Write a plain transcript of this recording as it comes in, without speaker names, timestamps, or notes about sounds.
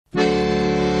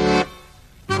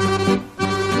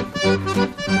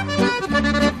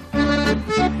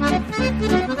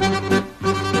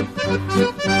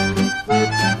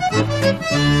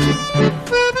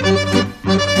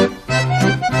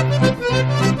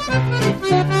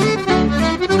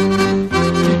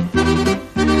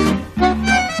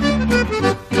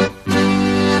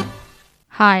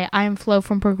Hi, I'm Flo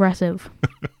from Progressive.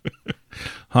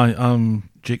 Hi,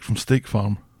 I'm Jake from Steak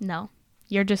Farm. No,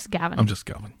 you're just Gavin. I'm just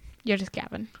Gavin. You're just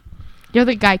Gavin. You're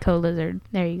the Geico lizard.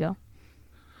 There you go.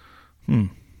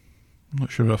 I'm not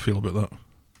sure how I feel about that.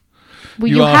 Well,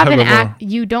 you have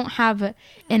you don't have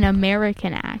an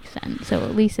American accent, so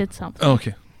at least it's something.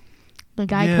 Okay. The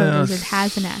Geico lizard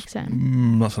has an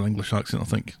accent. That's an English accent, I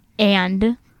think.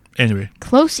 And anyway,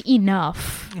 close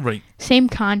enough. Right. Same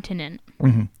continent.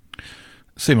 Mm-hmm.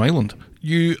 Same island.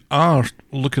 You are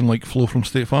looking like Flo from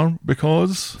State Farm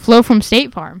because... Flo from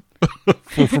State Farm.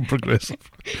 Flo from Progressive.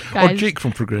 Guys, or Jake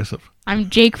from Progressive. I'm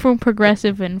Jake from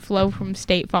Progressive and Flo from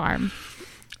State Farm.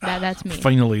 That's me.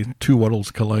 Finally, two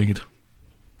worlds collide.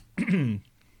 So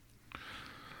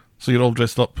you're all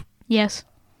dressed up? Yes.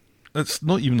 It's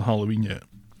not even Halloween yet.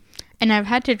 And I've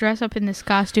had to dress up in this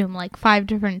costume like 5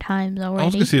 different times already. I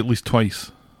was going to say at least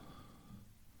twice.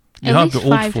 You at had least the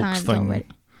old 5 folks times thing. already.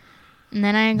 And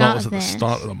then I got that was at this. the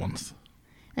start of the month.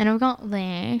 And I've got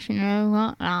this, and I've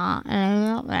got that, and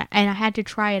I've got that. And I had to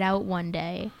try it out one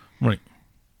day. Right.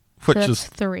 So that's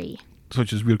 3.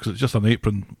 Which is weird because it's just an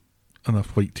apron and a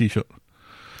white t-shirt.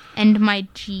 And my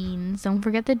jeans. Don't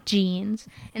forget the jeans.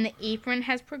 And the apron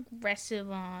has Progressive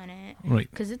on it.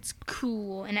 Right. Because it's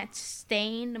cool, and it's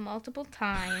stained multiple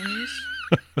times.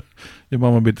 Your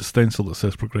mama made the stencil that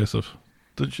says Progressive,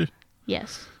 didn't she?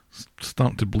 Yes. It's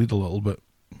starting to bleed a little bit.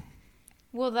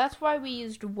 Well, that's why we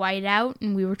used whiteout,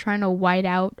 and we were trying to white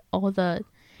out all the...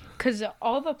 Because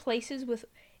all the places with...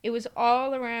 It was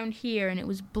all around here, and it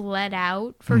was bled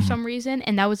out for some reason,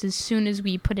 and that was as soon as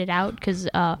we put it out, because,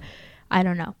 I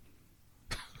don't know.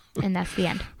 And that's the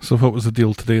end. So what was the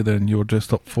deal today, then? You were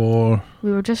dressed up for...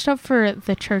 We were dressed up for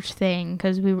the church thing,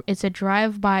 because it's a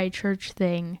drive-by church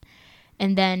thing,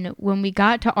 and then when we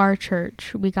got to our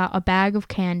church, we got a bag of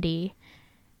candy...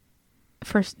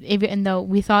 First, even though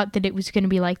we thought that it was going to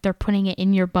be like they're putting it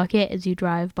in your bucket as you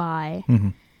drive by. Mm-hmm.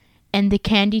 And the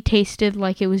candy tasted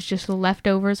like it was just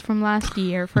leftovers from last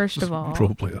year, first of all.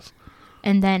 Probably is.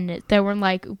 And then they were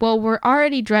like, well, we're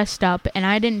already dressed up, and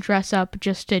I didn't dress up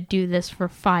just to do this for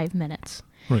 5 minutes.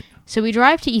 Right. So we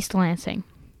drive to East Lansing.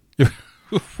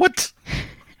 What?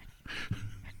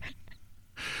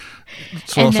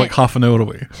 So it's like half an hour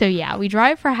away. So yeah, we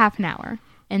drive for half an hour,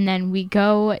 and then we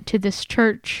go to this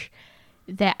church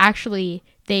that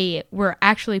they were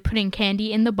actually putting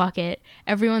candy in the bucket.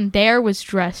 Everyone there was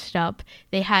dressed up.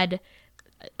 They had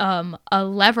a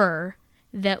lever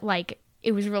that, like,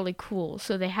 it was really cool.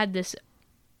 So they had this,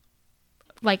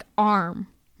 like, arm,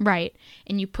 right?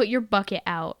 And you put your bucket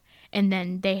out, and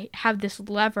then they have this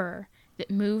lever that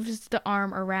moves the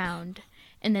arm around,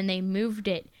 and then they moved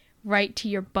it right to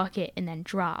your bucket and then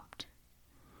dropped.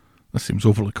 That seems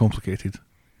overly complicated.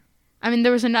 I mean,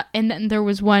 and then there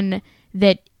was one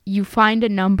that you find a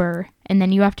number, and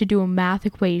then you have to do a math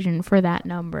equation for that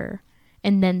number,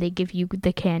 and then they give you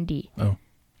the candy. Oh.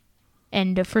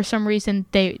 And for some reason,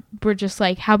 they were just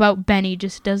like, how about Benny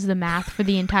just does the math for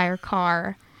the entire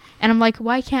car? And I'm like,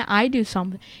 why can't I do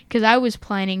something? Because I was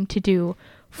planning to do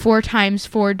 4 times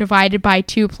 4 divided by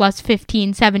 2 plus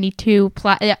 15, 72.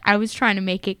 I was trying to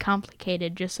make it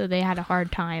complicated just so they had a hard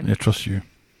time. I trust you.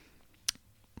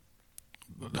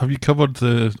 Have you covered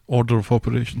the order of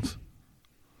operations?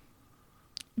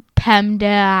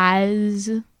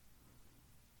 PEMDAS.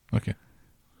 Okay.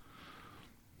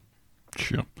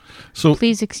 Sure. So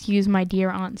please excuse my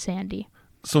dear Aunt Sandy.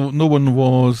 So no one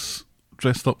was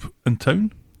dressed up in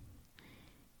town?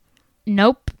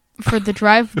 Nope. For the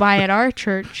drive-by at our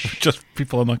church. Just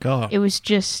people in the car. It was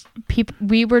just people.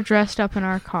 We were dressed up in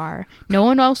our car. No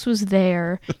one else was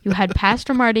there. You had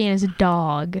Pastor Marty and his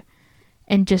dog.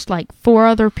 And just like 4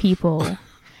 other people.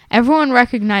 Everyone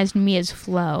recognized me as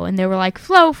Flo. And they were like,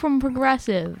 Flo from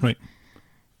Progressive. Right.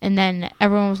 And then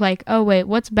everyone was like, oh wait,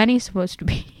 what's Benny supposed to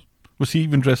be? Was he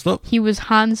even dressed up? He was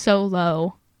Han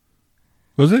Solo.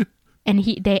 Was he? And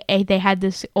they had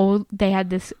this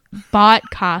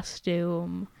bot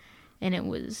costume. And it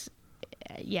was,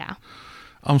 yeah.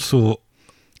 I'm so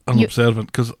unobservant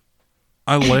because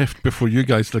I left before you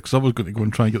guys did because I was going to go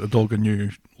and try and get the dog a new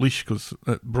leash because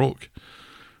it broke.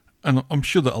 And I'm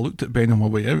sure that I looked at Ben on my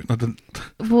way out and I didn't...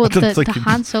 Well, I didn't the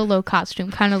Han Solo costume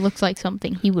kind of looks like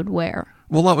something he would wear.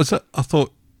 Well, that was it. I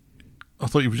thought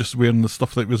he was just wearing the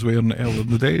stuff that he was wearing earlier in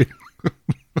the day.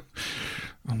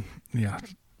 Yeah,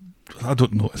 I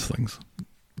don't notice things.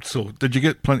 So, did you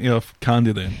get plenty of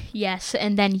candy then? Yes,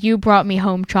 and then you brought me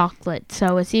home chocolate,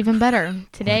 so it's even better.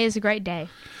 Today is a great day.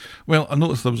 Well, I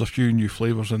noticed there was a few new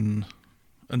flavours in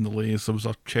the Lay's. There was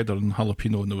a cheddar and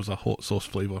jalapeno, and there was a hot sauce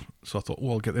flavour. So I thought,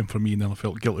 I'll get them for me, and then I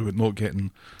felt guilty about not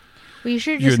getting Well, you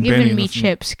should have You just and Benny given and me nothing.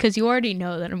 chips, because you already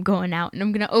know that I'm going out and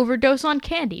I'm going to overdose on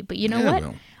candy. But you know Yeah, what?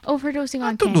 well. Overdosing I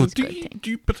on don't candy know. is a good thing. Do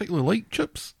you particularly like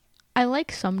chips? I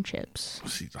like some chips.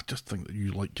 See, I just think that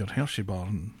you like your Hershey bar,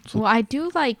 and so Well, I do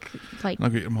like I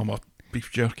get your mum a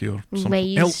beef jerky or something.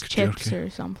 Lay's Elk chips jerky. or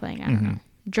something. I don't know.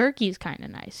 Jerky's kind of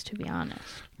nice, to be honest.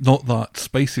 Not that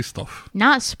spicy stuff.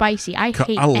 Not spicy. I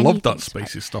hate I love anything that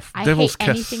spicy stuff. I Devil's hate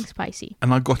Kiss. anything spicy.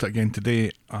 And I got it again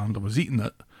today, and I was eating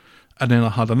it, and then I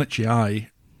had an itchy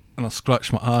eye, and I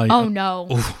scratched my eye. Oh, no.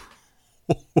 Oh.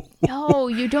 No,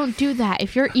 you don't do that.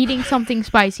 If you're eating something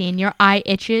spicy and your eye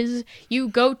itches, you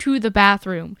go to the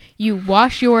bathroom, you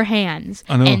wash your hands,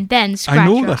 I know. and then scratch I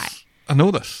know your this. eye. I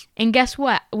know this. And guess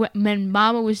what? When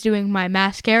Mama was doing my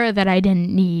mascara that I didn't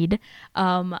need,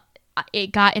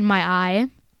 it got in my eye,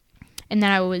 and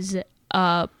then I was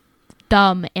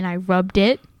dumb and I rubbed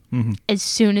it as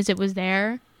soon as it was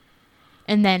there.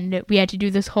 And then we had to do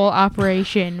this whole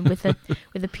operation with a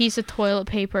piece of toilet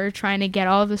paper, trying to get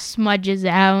all the smudges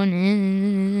out.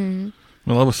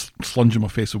 Well, I was slunging my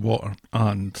face with water,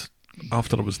 and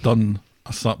after I was done,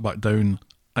 I sat back down,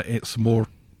 I ate some more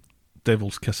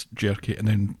Devil's Kiss jerky, and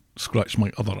then scratched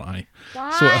my other eye.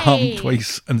 Why? So it happened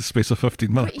twice in the space of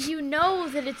 15 minutes. But you know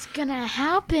that it's gonna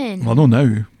happen. Well, I know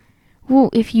now. Well,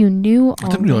 if you knew, I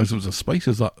didn't realise it was as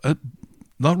spicy as that.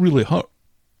 That really hurt.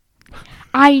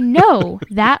 I know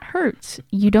that hurts.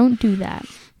 You don't do that.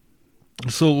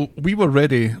 So we were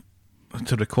ready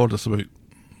to record this about,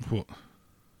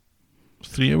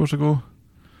 3 hours ago?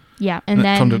 Yeah, And and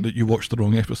it turned out then that you watched the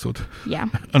wrong episode yeah,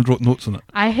 and wrote notes on it.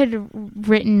 I had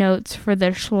written notes for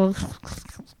the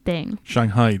thing,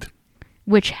 Shanghai.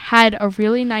 which had a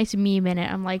really nice meme in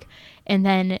it. I'm like, and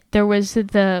then there was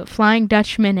the Flying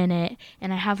Dutchman in it,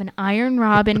 and I have an Iron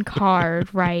Robin card,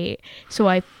 right? So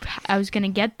I was gonna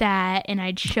get that, and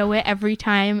I'd show it every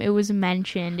time it was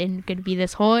mentioned, and it could be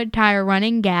this whole entire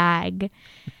running gag.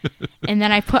 And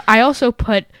then I also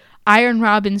put Iron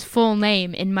Robin's full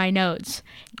name in my notes,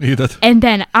 You did. and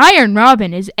then Iron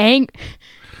Robin is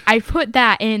I put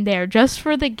that in there just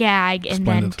for the gag, and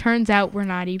then Splendid. turns out we're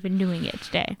not even doing it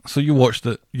today. So you watched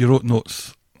it, you wrote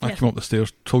notes, I Yes. came up the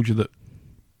stairs, told you that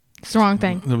It's the wrong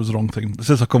thing. there was the wrong thing. This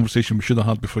is a conversation we should have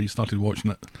had before you started watching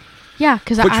it. Yeah,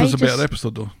 because Which I was a just, better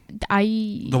episode, though? I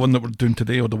The one that we're doing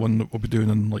today, or the one that we'll be doing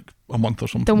in like a month or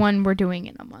something? the one we're doing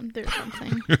in a month or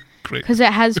something. Great. Because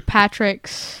it has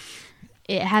Patrick's.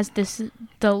 It has the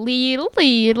little,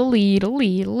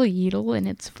 and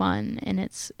it's fun and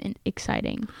it's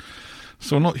exciting.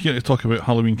 So we're not here to talk about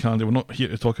Halloween candy. We're not here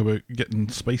to talk about getting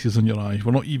spices in your eye.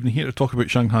 We're not even here to talk about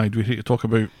Shanghai. We're here to talk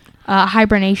about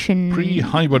Hibernation.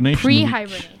 pre-hibernation.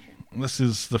 Pre-hibernation. This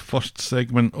is the first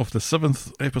segment of the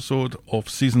 7th episode of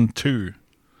Season 2.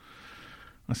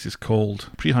 This is called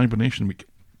Pre-Hibernation Week.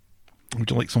 Would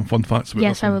you like some fun facts about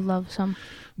Yes, this I one? would love some.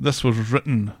 This was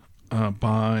written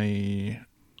by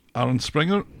Aaron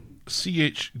Springer,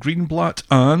 C.H. Greenblatt,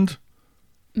 and...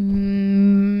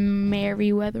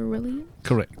 Meriwether Williams.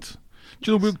 Correct.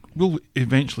 Do you know, we'll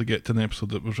eventually get to an episode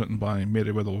that was written by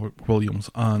Meriwether Williams,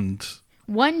 and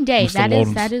One day, Mr.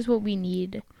 Lawrence. that is what we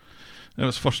need. it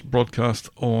was first broadcast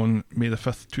on May the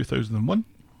 5th, 2001,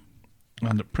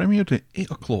 and it premiered at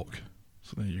 8 o'clock.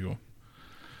 So there you go.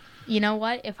 You know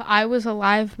what? If I was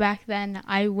alive back then,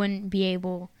 I wouldn't be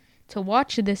able to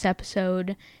watch this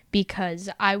episode because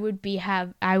I would be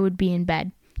in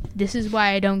bed. This is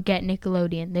why I don't get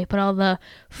Nickelodeon. They put all the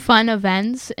fun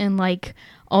events and like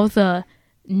all the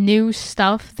new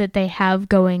stuff that they have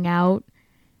going out,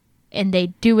 and they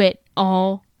do it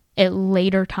all at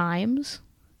later times,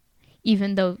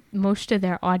 even though most of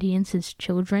their audience is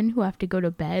children who have to go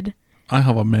to bed. I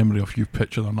have a memory of you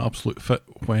pitching an absolute fit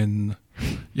when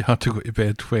you had to go to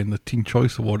bed when the Teen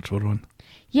Choice Awards were on.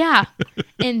 Yeah.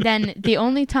 And then the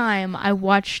only time I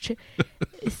watched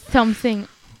something...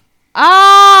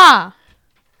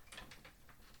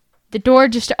 The door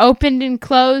just opened and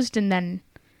closed, and then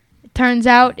it turns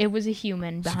out it was a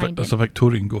human behind It's it. a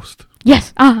Victorian ghost.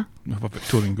 Yes. I have a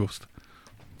Victorian ghost.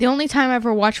 The only time I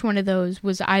ever watched one of those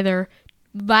was either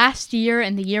last year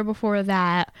and the year before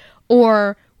that,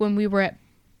 or when we were at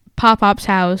Pop-Pop's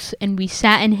house and we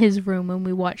sat in his room and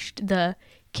we watched the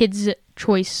Kids'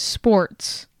 Choice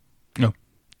Sports No.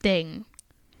 thing.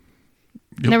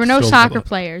 Yep, There were no so soccer that-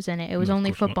 players in it. It was No, of only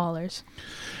course not. footballers.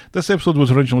 This episode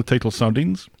was originally titled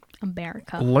Sardines.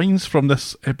 America. Lines from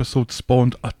this episode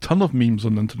spawned a ton of memes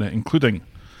on the internet, including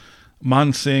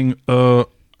man saying, I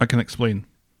can explain.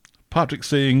 Patrick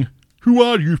saying, who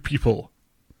are you people?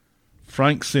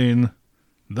 Frank saying,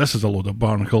 this is a load of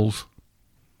barnacles.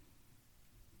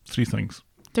 3 things.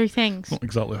 3 things. Not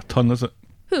exactly a ton, is it?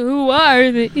 Who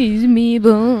are these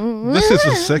people? This is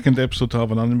the second episode to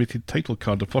have an animated title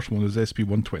card. The first one is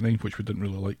SP129, which we didn't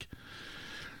really like.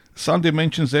 Sandy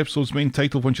mentions the episode's main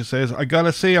title when she says, I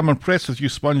gotta say, I'm impressed with you,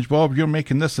 SpongeBob. You're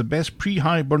making this the best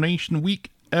pre-hibernation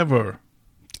week ever.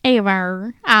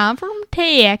 Ever. I'm from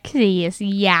Texas,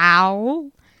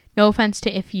 y'all. No offense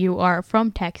to if you are from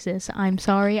Texas. I'm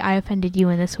sorry I offended you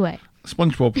in this way.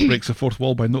 SpongeBob breaks the fourth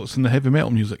wall by noticing the heavy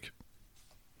metal music.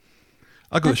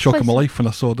 I got the shock of my life when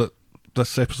I saw that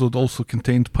this episode also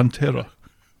contained Pantera.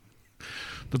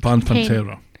 The band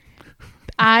Pantera.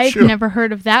 I've never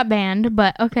heard of that band,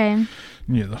 but okay.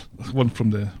 Yeah, that's one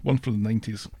from the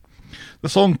 90s. The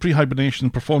song Pre-Hibernation,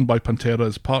 performed by Pantera,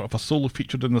 is part of a solo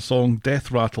featured in the song Death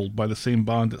Rattled by the same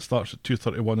band. It starts at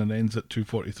 2:31 and ends at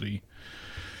 2:43.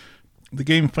 The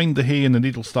game Find the Hay in the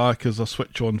Needle Stack is a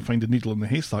switch on Find the Needle in the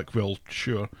Haystack, well,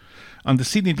 sure. And the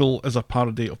Sea Needle is a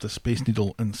parody of the Space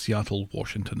Needle in Seattle,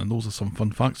 Washington. And those are some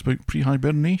fun facts about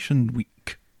Pre-Hibernation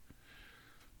Week.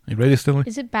 Are you ready, Stanley?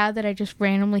 Is it bad that I just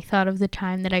randomly thought of the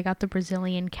time that I got the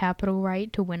Brazilian capital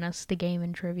right to win us the game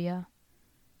in trivia?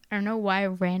 I don't know why I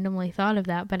randomly thought of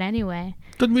that, but anyway.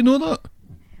 Didn't we know that?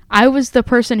 I was the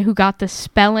person who got the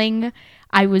spelling.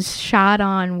 I was shot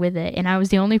on with it, and I was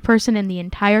the only person in the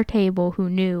entire table who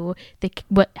knew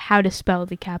how to spell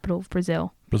the capital of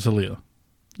Brazil. Brasilia.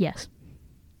 Yes.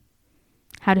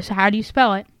 How do you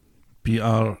spell it?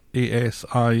 Brasilla.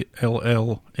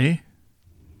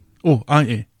 Oh,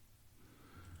 IA.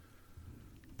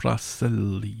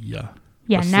 Brasilia.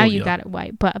 Yeah, Brasilia. now you got it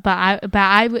right.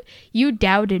 You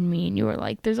doubted me, and you were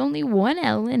like, "There's only one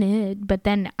L in it." But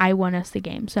then I won us the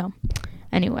game. So,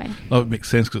 anyway, that would make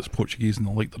sense because it's Portuguese and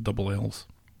I like their double L's.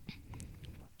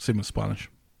 Same as Spanish.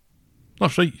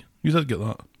 That's right. You did get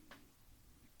that.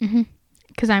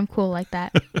 Because I'm cool like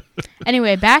that.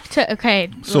 Anyway, back to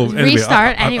So anyway,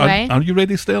 restart. Anyway, are you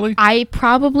ready, Stelly? I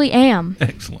probably am.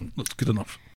 Excellent. That's good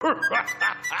enough.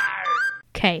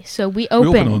 Okay, so we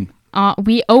open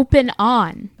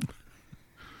on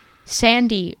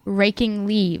Sandy raking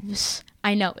leaves.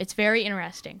 I know, it's very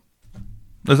interesting.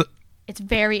 Is it? It's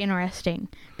very interesting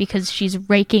because she's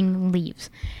raking leaves.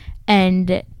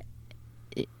 And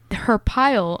her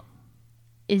pile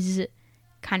is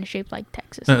kind of shaped like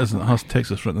Texas. It isn't. It has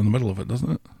Texas written in the middle of it,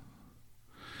 doesn't it?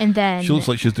 And then she looks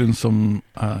like she's doing some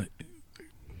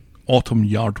autumn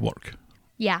yard work.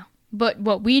 Yeah, but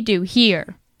what we do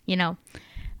here,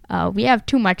 we have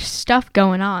too much stuff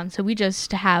going on, so we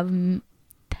just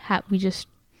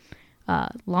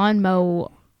lawn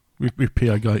mow. We pay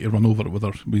a guy to run over it with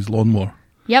his lawnmower.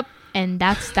 Yep, and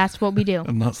that's what we do.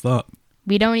 And that's that.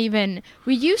 We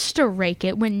used to rake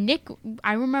it when Nick,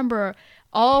 I remember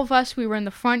all of us, we were in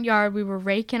the front yard, we were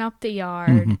raking up the yard.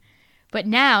 Mm-hmm. But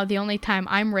now the only time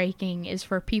I'm raking is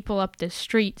for people up the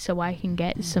street so I can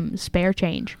get some spare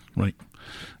change. Right.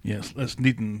 Yes, it's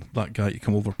needing that guy to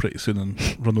come over pretty soon and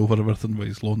run over everything with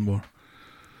his lawnmower.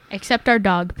 Except our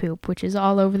dog poop, which is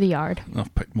all over the yard.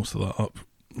 I've picked most of that up.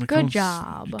 Good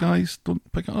job. You guys don't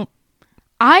pick it up.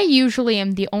 I usually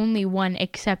am the only one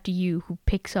except you who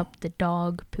picks up the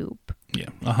dog poop. Yeah,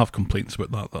 I have complaints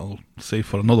about that I'll save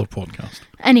for another podcast.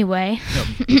 Anyway,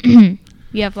 yep.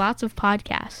 We have lots of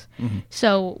podcasts. Mm-hmm.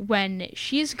 So when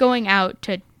she's going out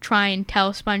to try and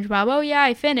tell SpongeBob, oh yeah,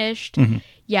 I finished. Mm-hmm.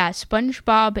 Yeah,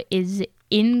 SpongeBob is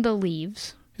in the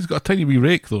leaves. He's got a tiny wee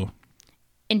rake though.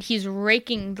 And he's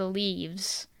raking the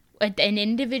leaves, an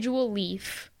individual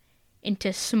leaf,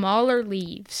 into smaller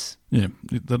leaves. Yeah,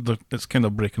 it's kind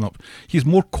of breaking up. He's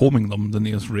more combing them than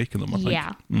he is raking them, I think.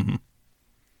 Yeah. Mm-hmm.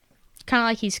 Kind of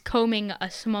like he's combing a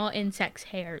small insect's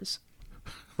hairs.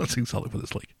 That's exactly what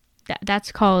it's like.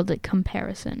 That's called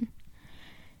comparison.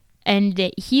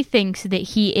 And he thinks that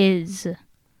he is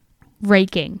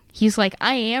raking. He's like,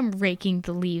 I am raking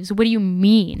the leaves. What do you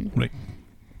mean? Right.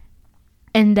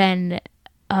 And then,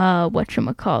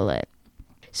 whatchamacallit.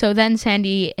 So then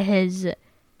Sandy has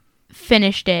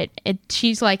finished it.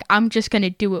 She's like, I'm just going to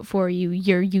do it for you.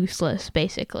 You're useless,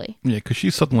 basically. Yeah, because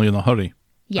she's suddenly in a hurry.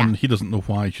 Yeah. And he doesn't know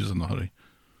why she's in a hurry.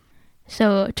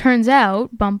 So it turns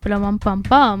out, bum,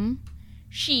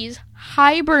 she's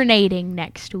hibernating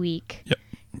next week. Yep.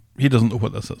 He doesn't know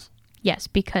what this is. Yes,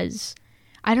 because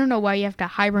I don't know why you have to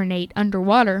hibernate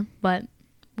underwater, but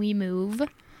we move.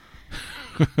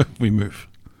 We move.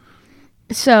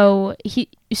 So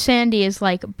Sandy is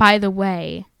like, by the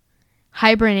way,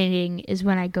 hibernating is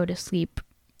when I go to sleep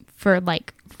for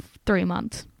like 3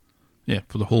 months. Yeah,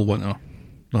 for the whole winter.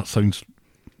 That sounds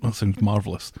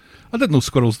marvellous. I didn't know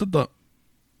squirrels did that.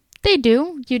 They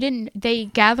do. You didn't. They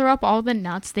gather up all the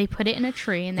nuts, they put it in a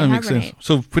tree, and they that hibernate. Makes sense.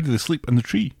 So where do they sleep? In the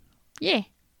tree? Yeah.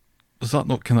 Is that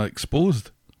not kind of exposed?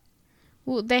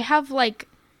 Well, they have like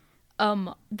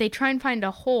they try and find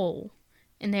a hole,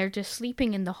 and they're just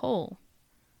sleeping in the hole.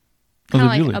 Oh, Kind of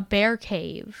like really? a bear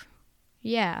cave.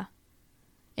 Yeah.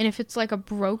 And if it's like a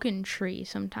broken tree,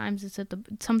 sometimes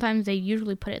they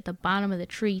usually put it at the bottom of the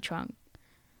tree trunk.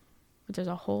 But there's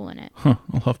a hole in it. Huh,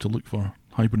 I'll have to look for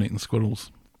hibernating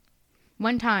squirrels.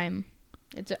 One time,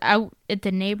 it's out at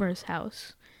the neighbor's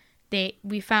house.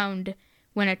 We found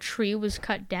when a tree was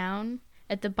cut down,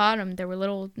 at the bottom there were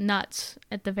little nuts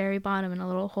at the very bottom in a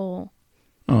little hole.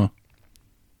 Oh.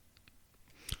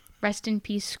 Rest in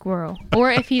peace, squirrel.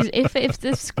 Or if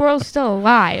the squirrel's still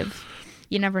alive,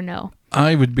 you never know.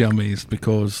 I would be amazed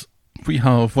because we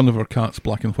have one of our cats,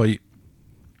 Black and White.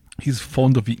 He's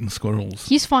fond of eating squirrels.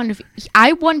 He's fond of.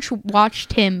 I once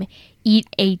watched him eat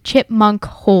a chipmunk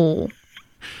whole.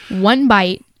 One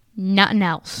bite, nothing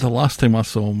else. The last time I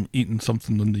saw him eating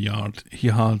something in the yard, he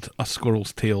had a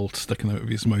squirrel's tail sticking out of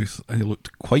his mouth, and he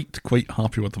looked quite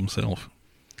happy with himself.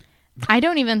 I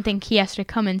don't even think he has to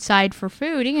come inside for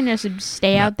food. He can just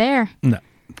stay out there. No.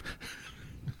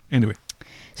 Anyway.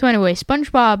 So anyway,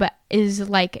 SpongeBob is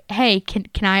like, hey, can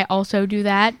I also do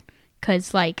that?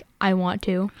 Because, like, I want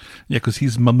to. Yeah, because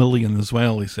he's mammalian as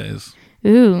well, he says.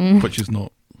 Ooh. Which is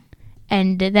not.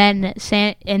 And then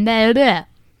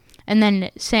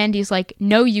Sandy's like,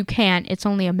 no, you can't. It's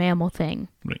only a mammal thing.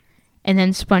 Right. And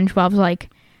then SpongeBob's like,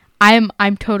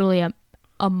 I'm totally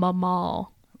a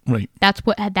mammal. Right.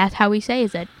 That's how he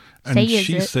says it. And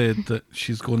she said that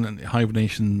she's going into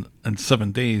hibernation in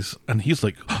 7 days, and he's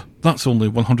like, oh, that's only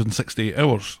 168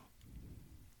 hours.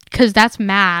 Because that's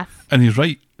math. And he's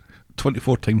right.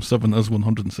 24 times 7 is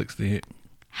 168.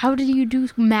 How did you do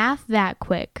math that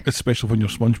quick? Especially when you're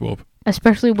SpongeBob.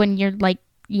 Especially when you're like,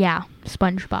 yeah,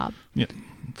 SpongeBob. Yeah.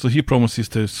 So he promises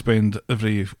to spend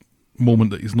every moment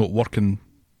that he's not working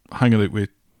hanging out with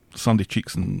Sandy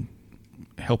Cheeks and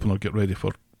helping her get ready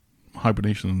for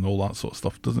hibernation and all that sort of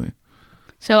stuff, doesn't he?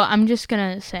 So I'm just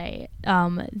gonna say,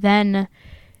 then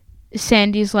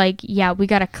Sandy's like, yeah, we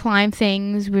gotta climb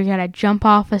things, we gotta jump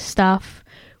off of stuff,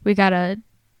 we gotta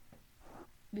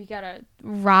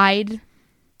ride.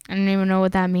 I don't even know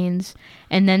what that means.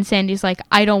 And then Sandy's like,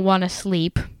 I don't want to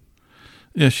sleep.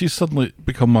 Yeah, she's suddenly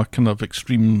become a kind of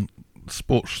extreme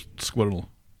sports squirrel.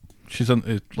 She's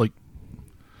into like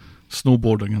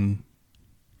snowboarding and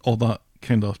all that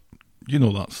kind of, you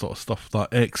know, that sort of stuff, that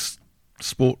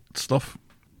sport stuff,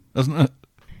 isn't it?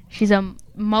 She's a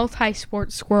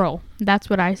multi-sport squirrel. That's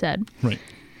what I said. Right.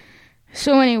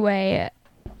 So anyway,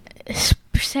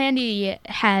 Sandy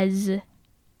has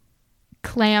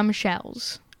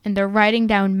clamshells, and they're riding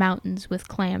down mountains with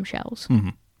clamshells. Mm-hmm.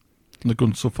 And they're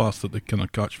going so fast that they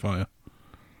cannot catch fire.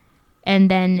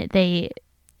 And then they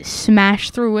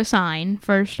smash through a sign,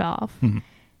 first off. Mm-hmm.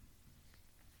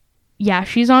 Yeah,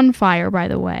 she's on fire, by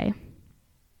the way.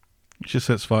 She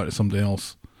sets fire to somebody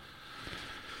else.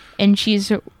 And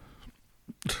she's...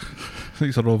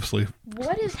 These are obviously...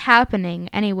 What is happening,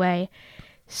 anyway?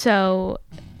 So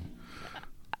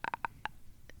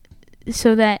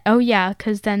that... Oh, yeah,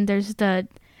 because then there's the...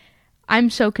 I'm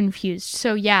so confused.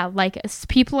 So, yeah, like,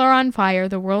 people are on fire,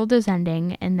 the world is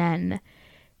ending, and then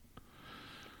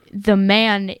the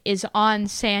man is on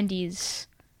Sandy's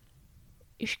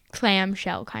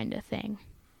clamshell kind of thing.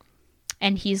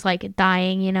 And he's, like,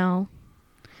 dying, you know.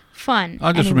 Fun.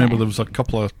 I just anyway. remember there was a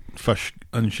couple of fish,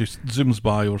 and she zooms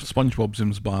by, or SpongeBob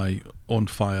zooms by, on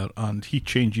fire, and he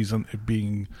changes into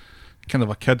being kind of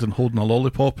a kid and holding a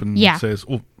lollipop, and says,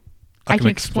 "Oh, I can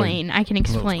explain. I can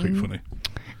explain." Well, that was quite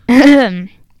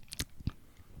funny.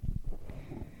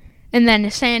 And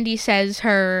then Sandy says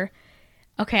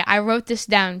okay, I wrote this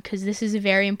down because this is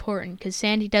very important, because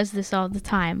Sandy does this all the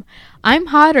time. I'm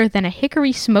hotter than a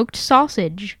hickory smoked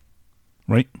sausage.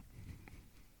 Right.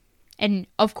 And,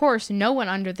 of course, no one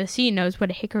under the sea knows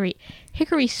what a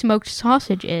hickory smoked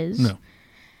sausage is. No.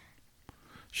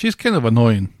 She's kind of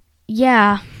annoying.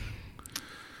 Yeah.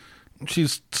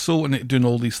 She's so into doing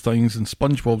all these things, and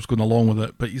SpongeBob's going along with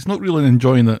it, but he's not really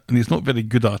enjoying it, and he's not very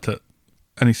good at it.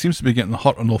 And he seems to be getting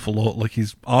hurt an awful lot, like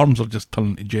his arms are just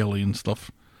turning to jelly and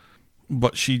stuff.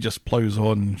 But she just plows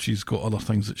on, and she's got other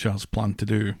things that she has planned to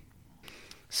do.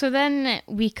 So then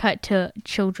we cut to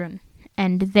children,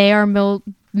 and they are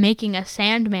making a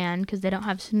Sandman because they don't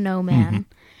have Snowman. Mm-hmm.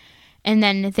 And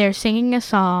then they're singing a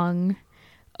song.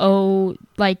 Oh,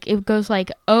 like it goes like,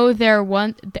 there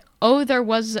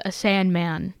was a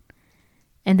Sandman.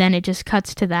 And then it just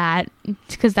cuts to that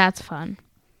because that's fun.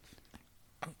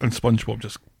 And SpongeBob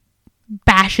just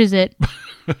bashes it.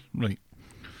 Right.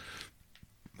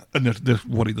 And they're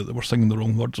worried that they were singing the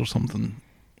wrong words or something.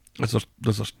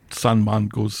 There's a Sandman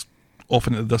goes off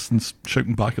into the distance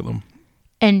shouting back at them.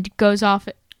 And goes off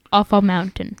a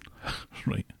mountain.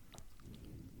 Right.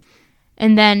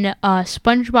 And then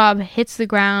SpongeBob hits the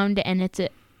ground, and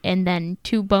then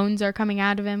 2 bones are coming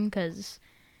out of him because,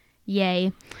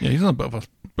 yay. Yeah, he's in a bit of a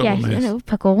Yeah, mess. he's in a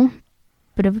pickle.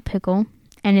 Bit of a pickle.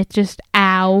 And it's just,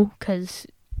 ow, because...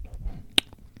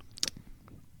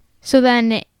 So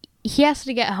then he has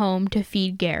to get home to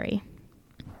feed Gary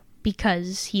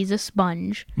because he's a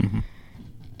sponge. Mm-hmm.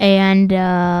 And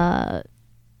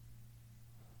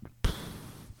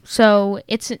so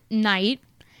it's night,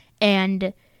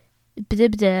 and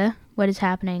what is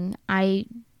happening? I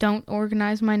don't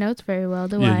organize my notes very well,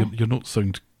 do I? Your notes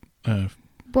sound...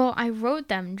 Well, I wrote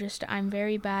them, just I'm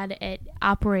very bad at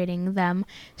operating them.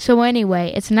 So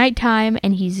anyway, it's nighttime,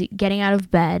 and he's getting out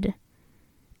of bed.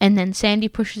 And then Sandy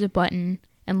pushes a button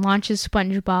and launches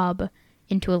SpongeBob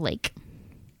into a lake.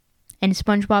 And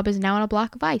SpongeBob is now on a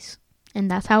block of ice. And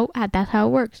that's how it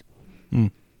works.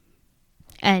 Mm.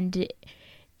 And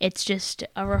it's just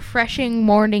a refreshing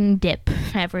morning dip,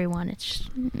 everyone. It's just...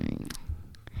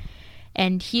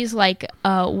 And he's like,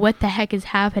 what the heck is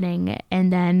happening?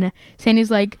 And then Sandy's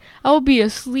like, I'll be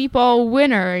asleep all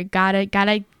winter.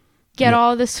 Gotta get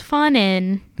all this fun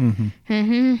in.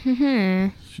 Mm-hmm.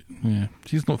 Yeah,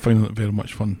 she's not finding it very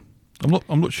much fun.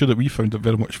 I'm not sure that we found it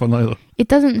very much fun either. It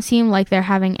doesn't seem like they're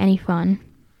having any fun.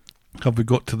 Have we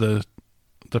got to the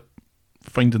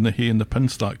finding the hay in the pin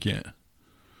stack yet?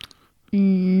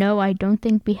 No, I don't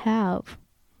think we have.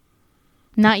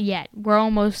 Not yet. We're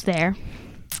almost there.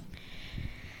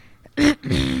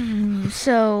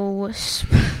 So,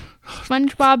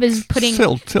 SpongeBob is putting...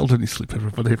 Settle down to sleep,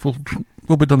 everybody.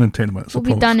 We'll be done in 10 minutes. We'll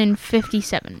be done in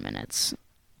 57 minutes.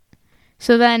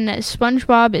 So then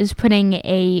SpongeBob is putting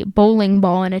a bowling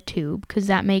ball in a tube, because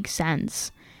that makes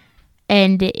sense.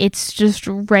 And it's just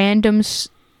random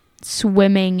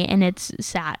swimming, and it's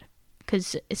sad.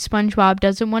 Because SpongeBob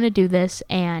doesn't want to do this,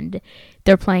 and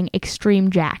they're playing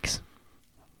Extreme Jacks.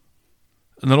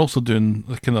 And they're also doing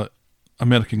the kind of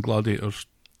American Gladiators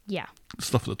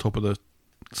stuff at the top of the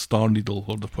Star Needle,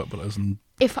 or whatever it is. And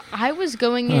if I was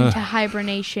going into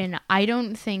hibernation, I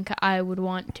don't think I would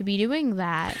want to be doing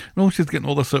that. No, she's getting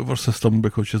all this out of her system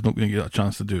because she's not going to get a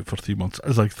chance to do it for 3 months,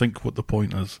 as I think what the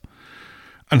point is.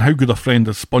 And how good a friend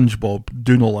is SpongeBob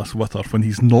doing all this with her when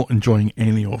he's not enjoying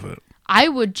any of it? I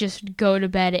would just go to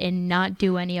bed and not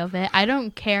do any of it. I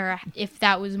don't care if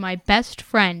that was my best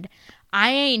friend.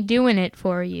 I ain't doing it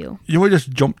for you. You might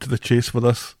just jump to the chase for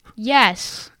this.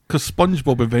 Yes. Because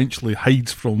SpongeBob eventually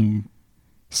hides from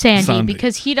Sandy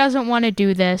because he doesn't want to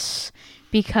do this,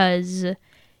 because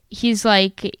he's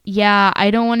like, yeah,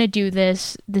 I don't want to do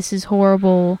this. This is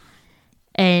horrible.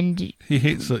 And he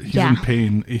hates it. He's in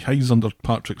pain. He hides under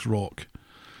Patrick's rock.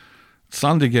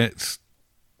 Sandy gets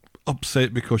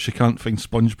upset because she can't find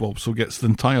SpongeBob, so gets the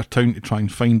entire town to try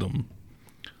and find him.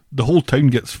 The whole town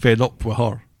gets fed up with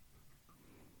her,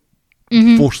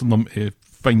 forcing them to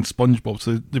find SpongeBob.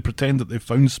 So they pretend that they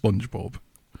found SpongeBob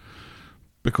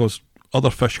because other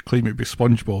fish claim it to be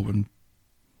SpongeBob and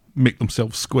make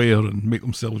themselves square and make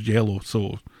themselves yellow.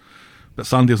 So, but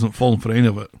Sandy isn't falling for any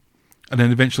of it. And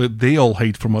then eventually they all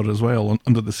hide from her as well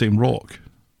under the same rock.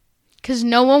 Because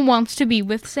no one wants to be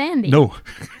with Sandy. No.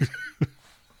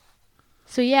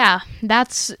 So yeah,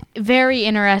 that's very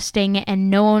interesting, and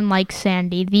no one likes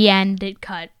Sandy. The end. It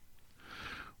cut.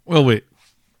 Well, wait.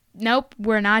 Nope,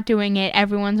 we're not doing it.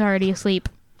 Everyone's already asleep.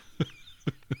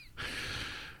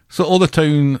 So all the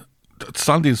town,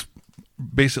 Sandy's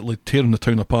basically tearing the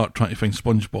town apart trying to find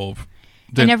SpongeBob.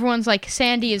 And everyone's like,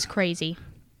 Sandy is crazy.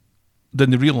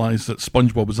 Then they realise that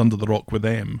SpongeBob is under the rock with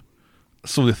them,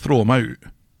 so they throw him out.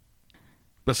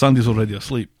 But Sandy's already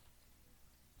asleep.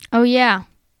 Oh yeah.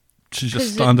 She's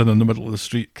just standing in the middle of the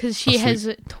street. Because she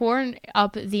has torn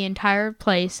up the entire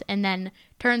place, and then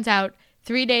turns out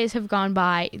 3 days have gone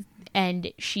by,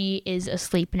 and she is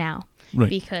asleep now. Right.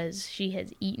 Because she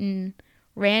has eaten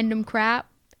random crap,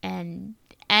 and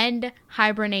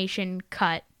hibernation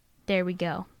cut. There we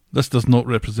go. This does not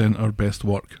represent our best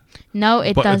work. No,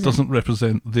 it doesn't. But it doesn't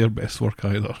represent their best work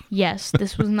either. Yes,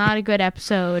 this was not a good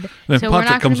episode. Then so Patrick we're not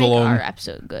going comes to make along. our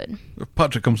episode good.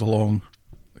 Patrick comes along,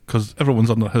 because everyone's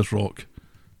under his rock,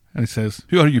 and he says,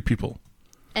 "Who are you people?"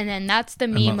 And then that's the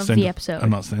meme of the episode.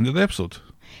 And that's the end of the episode.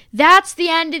 That's the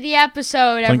end of the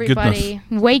episode, Thank everybody.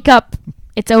 goodness. Wake up.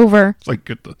 It's over. Thank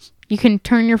goodness. You can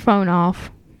turn your phone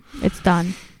off. It's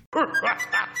done.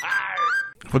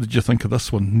 What did you think of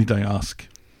this one, need I ask?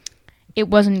 It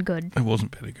wasn't good. It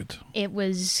wasn't very good. It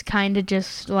was kind of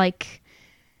just like...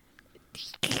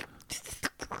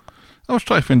 I was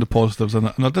trying to find the positives in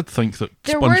it, and I did think that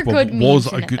there were good was memes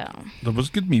a in good... it, though. There was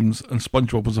good memes, and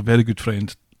SpongeBob was a very good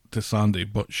friend to Sandy,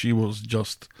 but she was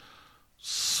just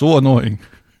so annoying.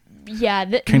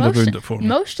 Yeah, kind of ruined it for me.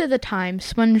 Most of the time,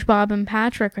 SpongeBob and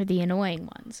Patrick are the annoying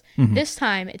ones. This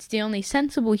time, it's the only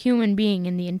sensible human being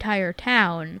in the entire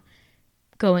town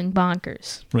going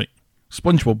bonkers. Right.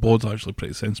 SpongeBob was actually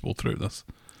pretty sensible throughout this.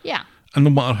 Yeah. And no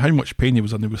matter how much pain he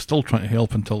was in, he was still trying to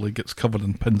help until he gets covered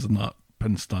in pins in that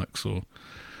pin stack. So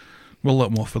we'll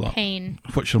let him off for that. Pain.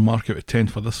 What's your mark out of 10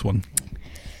 for this one?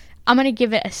 I'm going to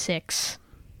give it a 6.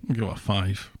 I'll give it a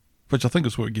 5, which I think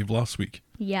is what we gave last week.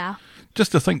 Yeah.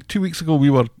 Just to think, 2 weeks ago we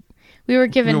were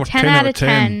given 10 out of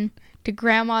 10 to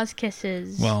Grandma's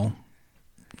Kisses. Well,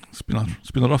 it's been a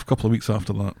rough couple of weeks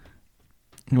after that.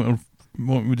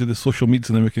 Why don't we do the social meets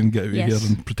and then we can get out of here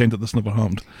and pretend that this never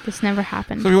happened. This never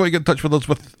happened. So if you want to get in touch with us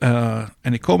with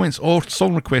any comments or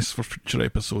song requests for future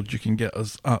episodes, you can get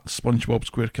us at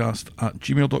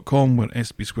SpongeBobSquarecast@gmail.com. We're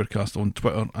SB Squarecast on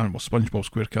Twitter and we're SpongeBob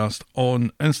Squarecast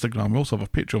on Instagram. We also have a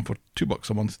Patreon for $2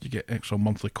 a month. You get extra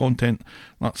monthly content.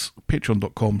 That's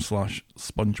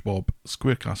patreon.com/SpongeBob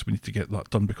Squarecast. We need to get that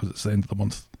done because it's the end of the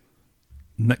month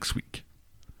next week.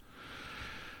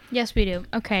 Yes, we do.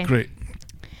 Okay. Great.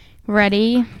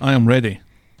 Ready? I am ready.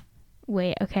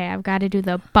 Wait, okay, I've got to do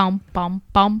the bum, bum,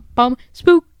 bum, bum.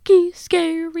 Spooky,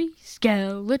 scary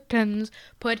skeletons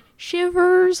put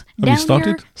shivers down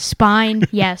your spine.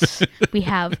 Yes, we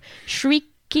have.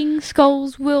 Shrieking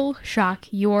skulls will shock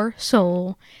your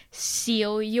soul.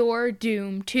 Seal your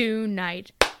doom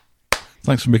tonight.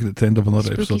 Thanks for making it to the end of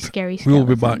another Spooky, episode. Scary we will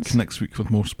be skeletons. back next week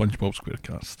with more SpongeBob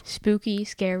Squarecast. Spooky,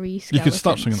 scary skeletons. You can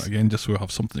start singing it again just so we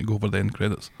have something to go over the end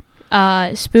credits.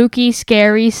 Spooky,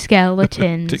 scary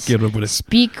skeletons. Take care, everybody.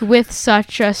 Speak with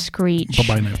such a screech.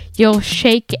 Bye-bye now. You'll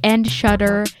shake and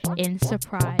shudder in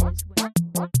surprise.